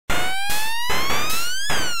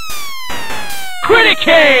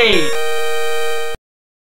Criticade!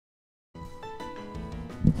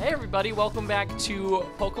 Hey everybody, welcome back to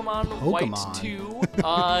Pokemon White 2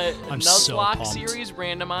 Nuzlocke series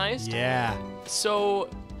randomized. Yeah. So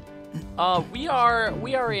we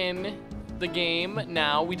are in the game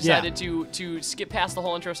now. We decided to skip past the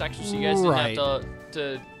whole intro section so you guys didn't have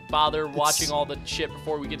to bother watching all the shit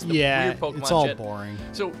before we get to the weird Pokemon it's all shit. boring.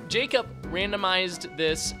 So Jacob randomized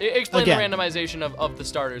this. Explain the randomization of the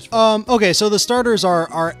starters. Okay, so the starters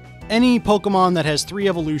are any Pokemon that has 3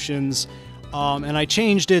 evolutions. And I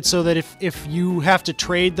changed it so that if you have to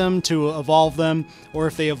trade them to evolve them, or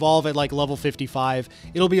if they evolve at like level 55,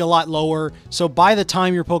 it'll be a lot lower. So by the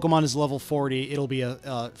time your Pokemon is level 40, it'll be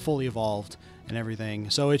fully evolved and everything.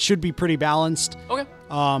 So it should be pretty balanced. Okay.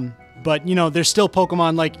 But you know, there's still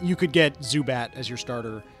Pokemon like you could get Zubat as your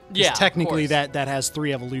starter. Yeah, technically that has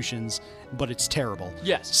 3 evolutions, but it's terrible.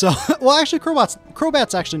 Yes. So, well, actually,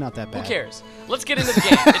 Crobat's actually not that bad. Who cares? Let's get into the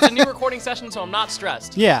game. It's a new recording session, so I'm not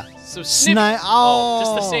stressed. Yeah. So just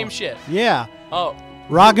the same shit. Yeah. Oh.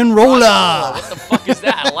 Rock and rolla. What the fuck is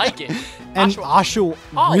that? I like it. And Asho.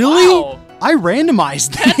 Oh, really? Wow. I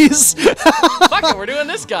randomized these. Fuck it, we're doing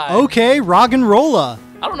this guy. Okay, Rock and rolla.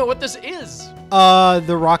 I don't know what this is.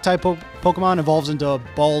 The rock type Pokemon evolves into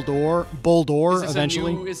Boldore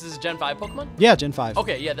eventually. Is this Gen 5 Pokemon? Yeah, Gen 5.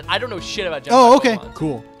 Okay, yeah, then I don't know shit about Gen 5 Oh, okay, Pokemon.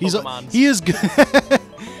 cool. Pokemons. He is good.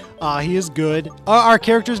 He is good. Our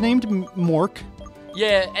character's named Mork.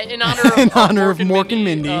 Yeah, in honor of Mork and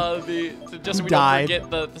Mindy. Just so we died. don't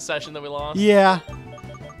forget the session that we lost. Yeah.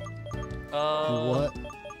 What?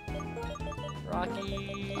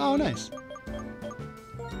 Rocky. Oh, nice.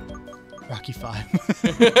 Rocky 5.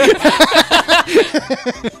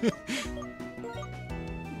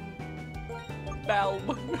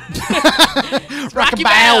 Balb. Rocky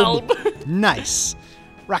Balb. Nice.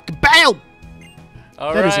 Rocky Balb.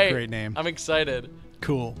 All that right. is a great name. I'm excited.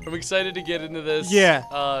 Cool. I'm excited to get into this.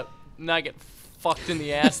 Yeah. Not get fucked in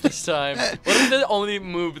the ass this time. What if the only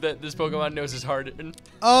move that this Pokemon knows is Harden?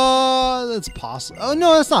 That's possible. Oh,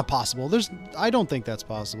 no, that's not possible. I don't think that's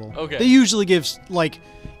possible. Okay. They usually give, like,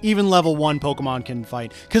 even level 1 Pokemon can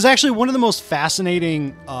fight. Because actually, one of the most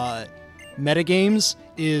fascinating metagames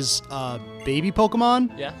is baby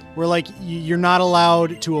Pokemon. Yeah. Where, like, you're not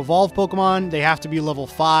allowed to evolve Pokemon. They have to be level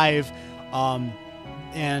 5.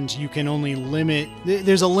 And you can only limit...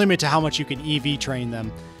 There's a limit to how much you can EV train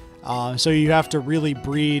them. So you have to really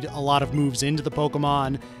breed a lot of moves into the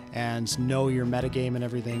Pokemon and know your metagame and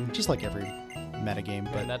everything, just like every metagame.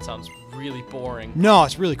 But Man, that sounds really boring. no,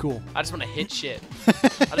 it's really cool. I just want to hit shit. I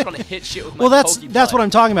just want to hit shit with my Well, that's Pokebutt. what I'm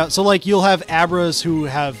talking about. So like you'll have Abras who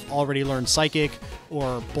have already learned Psychic,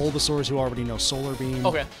 or Bulbasaurs who already know Solar Beam.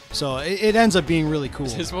 Okay. So it ends up being really cool.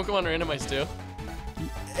 Is his Pokemon randomized too?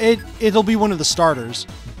 It'll be one of the starters,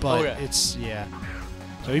 but Okay. it's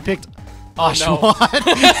So he picked. Oh no.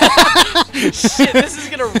 Shit, this is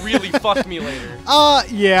gonna really fuck me later.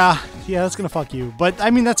 Yeah, that's gonna fuck you. But I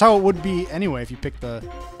mean, that's how it would be anyway if you picked the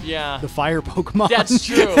fire Pokemon. That's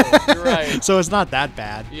true. You're right. So it's not that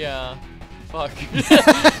bad. Yeah. Fuck.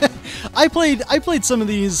 I played some of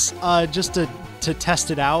these just to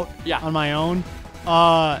test it out on my own.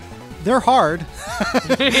 They're hard.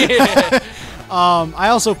 I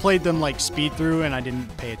also played them like speed through, and I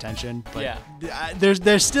didn't pay attention. But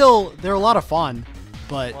they're a lot of fun.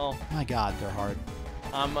 But my God, they're hard.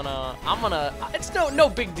 I'm gonna. It's no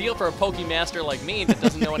big deal for a Pokemaster like me that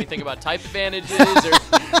doesn't know anything about type advantages or.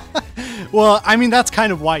 Well, I mean that's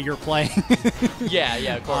kind of why you're playing. Yeah,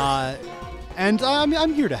 of course. And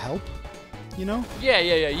I'm here to help. You know. Yeah.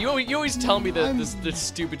 You always tell me the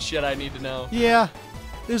stupid shit I need to know. Yeah.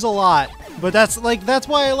 There's a lot, but that's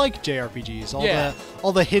why I like JRPGs.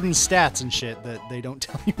 All the hidden stats and shit that they don't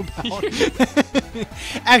tell you about.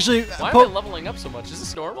 Actually, why am I leveling up so much? Is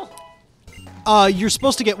this normal? You're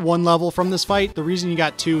supposed to get 1 level from this fight. The reason you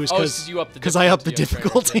got 2 is because I upped the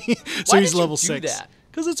difficulty. So he's level 6.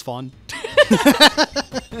 Because it's fun.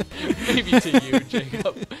 Maybe to you,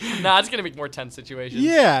 Jacob. Nah, it's gonna make more tense situations.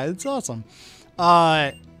 Yeah, it's awesome.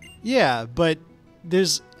 Yeah, but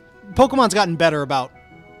Pokemon's gotten better about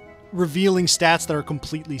revealing stats that are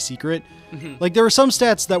completely secret. Like there were some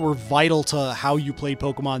stats that were vital to how you played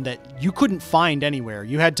Pokemon that you couldn't find anywhere.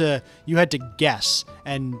 You had to guess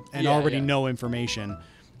and already know information.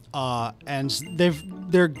 And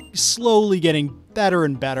they're slowly getting better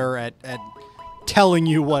and better at telling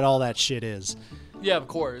you what all that shit is. Yeah, of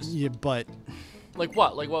course. Yeah, but like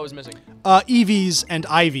what? Like what was missing? EVs and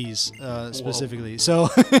IVs specifically. So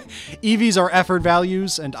EVs are effort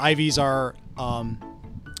values and IVs are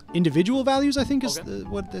individual values, I think is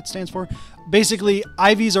what it stands for. Basically,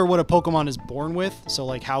 IVs are what a Pokemon is born with, so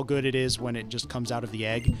like how good it is when it just comes out of the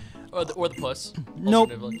egg. Or the puss.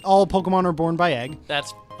 Nope, all Pokemon are born by egg.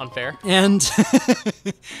 That's unfair. And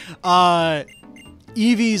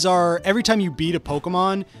EVs are, every time you beat a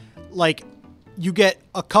Pokemon, like, you get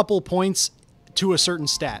a couple points to a certain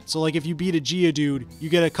stat. So like if you beat a Geodude, you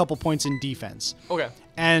get a couple points in defense. Okay.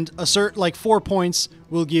 And like 4 points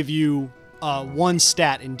will give you 1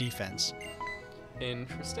 stat in defense.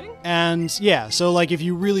 Interesting. And yeah, so like if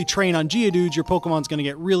you really train on Geodudes, your Pokemon's going to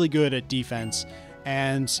get really good at defense,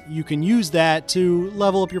 and you can use that to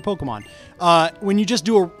level up your Pokemon. When you just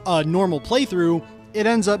do a normal playthrough, it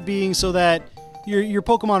ends up being so that your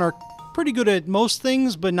Pokemon are pretty good at most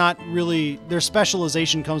things, but not really. Their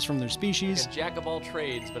specialization comes from their species. Like a jack of all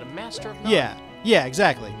trades, but a master of none. Yeah,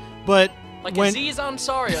 exactly. But like Aziz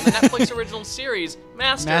Ansari on the Netflix original series,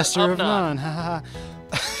 Master of None.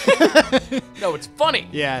 No, it's funny.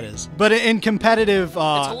 Yeah, it is. But in competitive,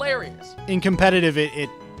 it's hilarious. In competitive, it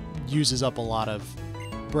uses up a lot of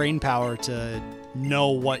brain power to know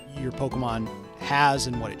what your Pokemon has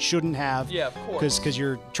and what it shouldn't have. Yeah, of course. Because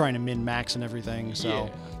you're trying to min-max and everything. So, yeah.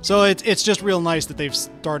 So it's just real nice that they've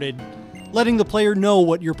started letting the player know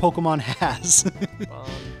what your Pokemon has.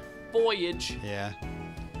 Voyage. Yeah.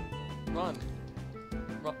 Run.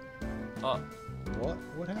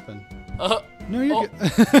 What happened? No, you're good.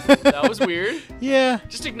 That was weird. Yeah.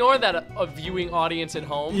 Just ignore that, a viewing audience at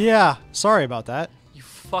home. Yeah. Sorry about that. You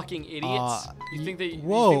fucking idiots. You think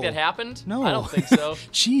that happened? No. I don't think so.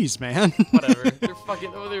 Jeez, man. Whatever. They're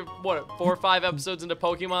what, 4 or 5 episodes into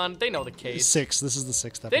Pokemon? They know the case. 6. This is the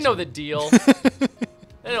 6th episode. They know the deal.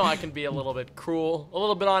 They know I can be a little bit cruel, a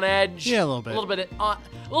little bit on edge. Yeah, a little bit. A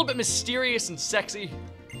little bit mysterious and sexy.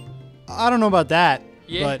 I don't know about that.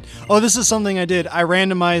 Yeah. But this is something I did. I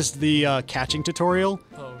randomized the catching tutorial.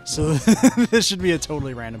 Oh. So this should be a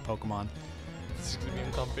totally random Pokemon. This is gonna be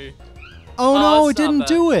uncomfy. Oh no, it didn't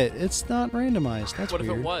do it. It's not randomized. That's weird.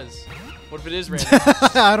 What if it was? What if it is random?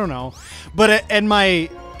 I don't know. But in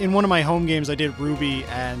one of my home games, I did Ruby,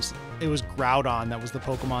 and it was Groudon that was the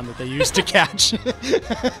Pokemon that they used to catch.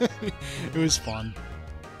 It was fun.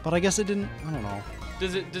 But I guess it didn't. I don't know.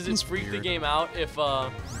 Does it freak the game out if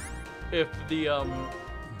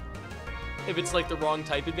it's like the wrong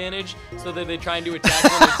type advantage, so that they try and do attack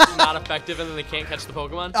when it's not effective and then they can't catch the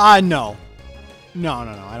Pokemon? No. No,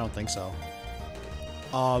 I don't think so.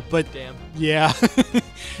 But damn. Yeah.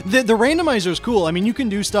 the randomizer is cool. I mean, you can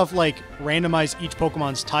do stuff like randomize each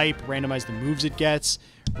Pokemon's type, randomize the moves it gets,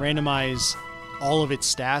 randomize all of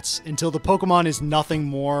its stats until the Pokemon is nothing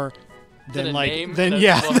more than than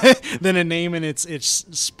a name and its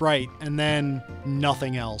sprite, and then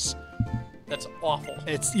nothing else. That's awful.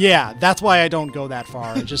 That's why I don't go that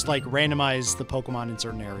far. Just like randomize the Pokemon in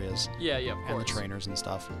certain areas. Yeah, of course. And the trainers and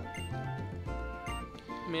stuff.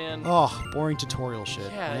 Man. Oh, boring tutorial shit,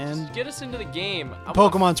 man. Just get us into the game.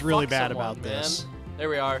 Pokemon's really bad about this. There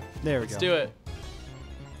we are. There we go. Let's do it.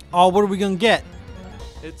 Oh, what are we gonna get?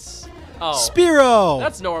 It's Spearow.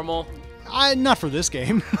 That's normal. Not for this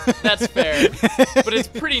game. That's fair. But it's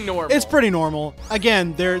pretty normal. It's pretty normal.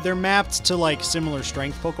 Again, they're mapped to like similar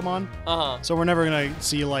strength Pokemon. So we're never gonna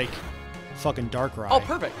see like fucking Darkrai. Oh,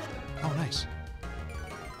 perfect. Oh, nice.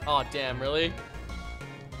 Oh, damn, really?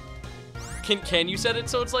 Can you set it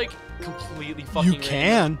so it's like completely fucking random?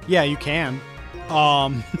 Can. Yeah, you can.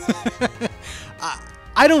 I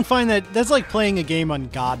don't find that's like playing a game on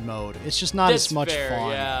God mode. It's just not as much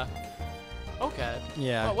fun. Yeah. Okay.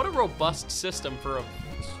 Yeah. Wow, what a robust system for a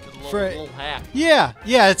little hack. Yeah,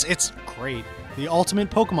 it's great. The ultimate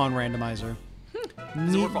Pokemon randomizer.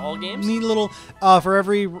 Does it work for all games? Neat little for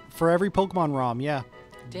every Pokemon ROM. Yeah.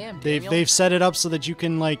 Damn. They've set it up so that you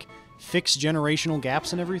can like fix generational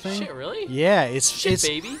gaps and everything. Shit, really? Yeah, it's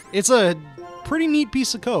baby. It's a pretty neat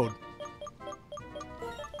piece of code.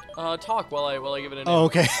 Talk while I give it a name. Oh,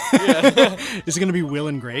 okay. Yeah. Is it gonna be Will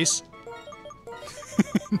and Grace?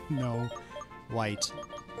 No. Whitey.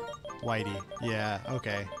 Yeah,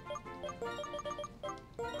 okay.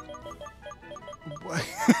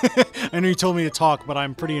 I know you told me to talk, but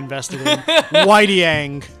I'm pretty invested in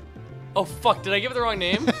Whitey-ang. Oh, fuck. Did I give it the wrong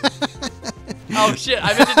name? Oh, shit.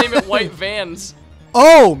 I meant to name it White Vans.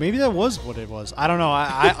 Oh, maybe that was what it was. I don't know.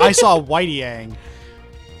 I saw Whitey-ang.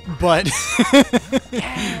 But...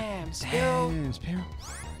 Damn, Spearow.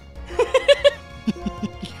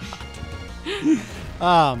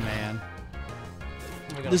 Oh, man.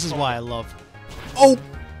 This is why I love... Oh!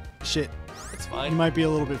 Shit. It's fine. You might be a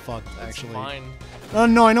little bit fucked, actually. It's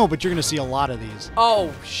fine. No, I know, but you're going to see a lot of these.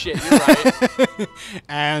 Oh, shit. You're right.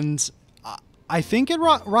 And I think at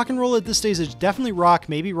rock and roll at this stage is definitely rock,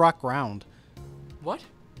 maybe rock ground. What?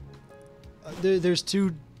 There's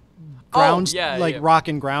two grounds, rock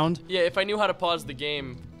and ground. Yeah, if I knew how to pause the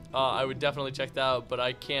game, I would definitely check that out, but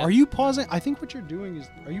I can't. Are you pausing? I think what you're doing is,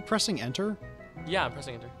 are you pressing enter? Yeah, I'm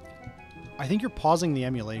pressing enter. I think you're pausing the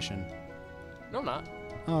emulation. No, I'm not.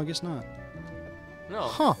 Oh, I guess not. No.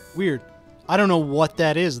 Huh, weird. I don't know what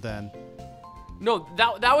that is then. No,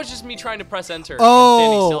 that was just me trying to press enter.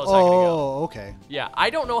 Standing still a second ago. Okay. Yeah, I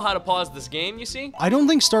don't know how to pause this game, you see? I don't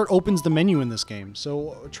think start opens the menu in this game,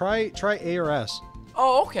 so try A or S.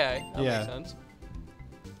 Oh, okay. That Yeah. makes sense.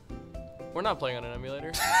 We're not playing on an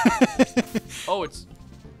emulator. Oh, it's...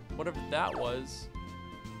 whatever that was.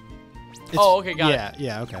 Okay, got it.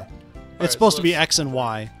 Yeah, okay. It's It's supposed to be X and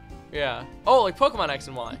Y. Yeah. Oh, like Pokemon X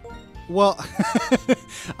and Y. Well,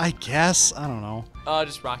 I guess. I don't know.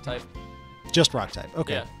 Just rock type. Just rock type.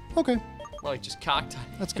 Okay. Yeah. Okay. More like just cock type.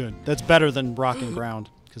 That's good. That's better than rock and ground,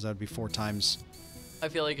 because that would be 4 times. I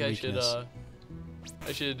feel like I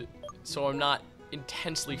should, so I'm not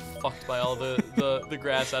intensely fucked by all the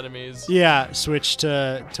grass enemies. Yeah, switch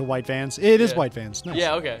to white vans. It is white vans. Nice.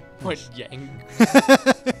 Yeah, okay. What, yang?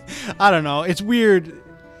 I don't know. It's weird,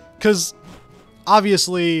 because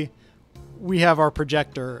obviously we have our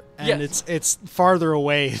projector, and it's farther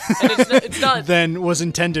away and it's not than was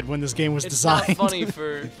intended when this game was designed. It's not funny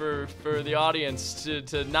for the audience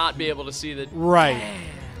to not be able to see that. Right.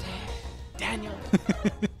 Daniel.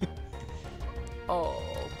 Oh,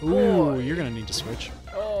 boy. Ooh, you're gonna need to switch.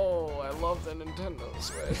 Oh, I love the Nintendo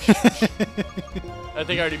Switch. I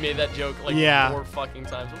think I already made that joke like 4 fucking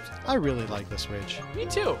times. Oops. I really like the Switch. Me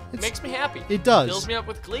too. It makes me happy. It does. Fills me up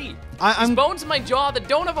with glee. I'm These bones in my jaw that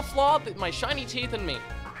don't have a flaw, my shiny teeth in me.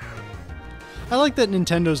 I like that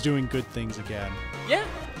Nintendo's doing good things again. Yeah.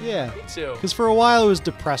 Yeah. Me too. Because for a while it was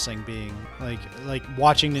depressing being like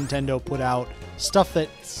watching Nintendo put out stuff that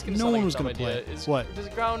no one was going to play. What? Does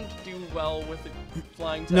ground do well with the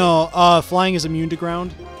flying type? No, flying is immune to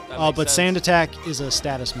ground, but sense. sand attack is a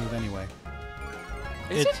status move anyway.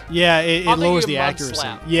 Is it? Yeah, it I'll lowers give you the a mud accuracy.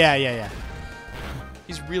 slap. Yeah.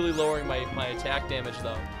 He's really lowering my attack damage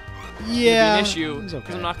though. Yeah. It's an issue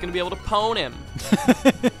because I'm not going to be able to pwn him.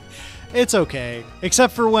 It's okay,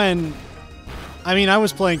 except for when. I mean, I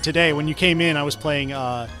was playing today. When you came in, I was playing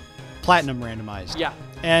Platinum Randomized. Yeah.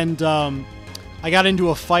 And I got into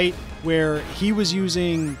a fight where he was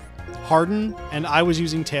using Harden and I was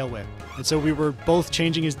using Tail Whip. And so we were both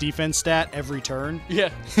changing his defense stat every turn. Yeah.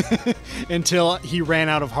 Until he ran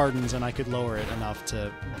out of Hardens and I could lower it enough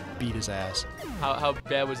to beat his ass. How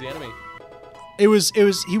bad was the enemy? He was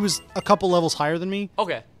a couple levels higher than me.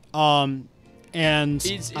 Okay. And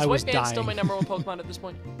Is I was White Band dying. still my number 1 Pokemon at this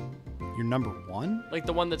point? Your number 1? Like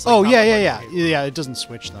the one that's like... Oh, yeah. It doesn't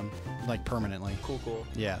switch them, like, permanently. Cool.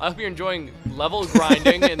 Yeah. I hope you're enjoying level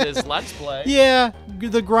grinding in this Let's Play. Yeah,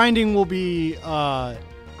 the grinding will be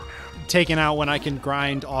taken out when I can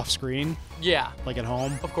grind off-screen. Yeah. Like at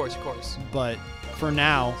home. Of course. But for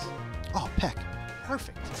now... Oh, Peck.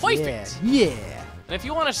 Perfect. Perfect. Yeah. And if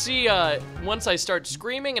you want to see once I start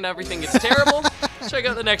screaming and everything gets terrible, check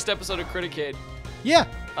out the next episode of Criticade. Yeah.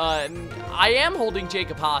 I am holding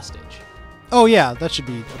Jacob hostage. Oh yeah, that should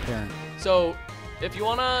be apparent. So, if you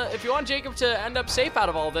want Jacob to end up safe out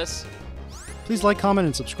of all this, please like, comment,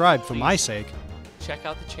 and subscribe for my sake. Check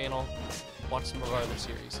out the channel. Watch some of our other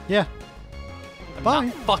series. Yeah. I'm Bye.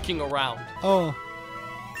 not fucking around. Oh.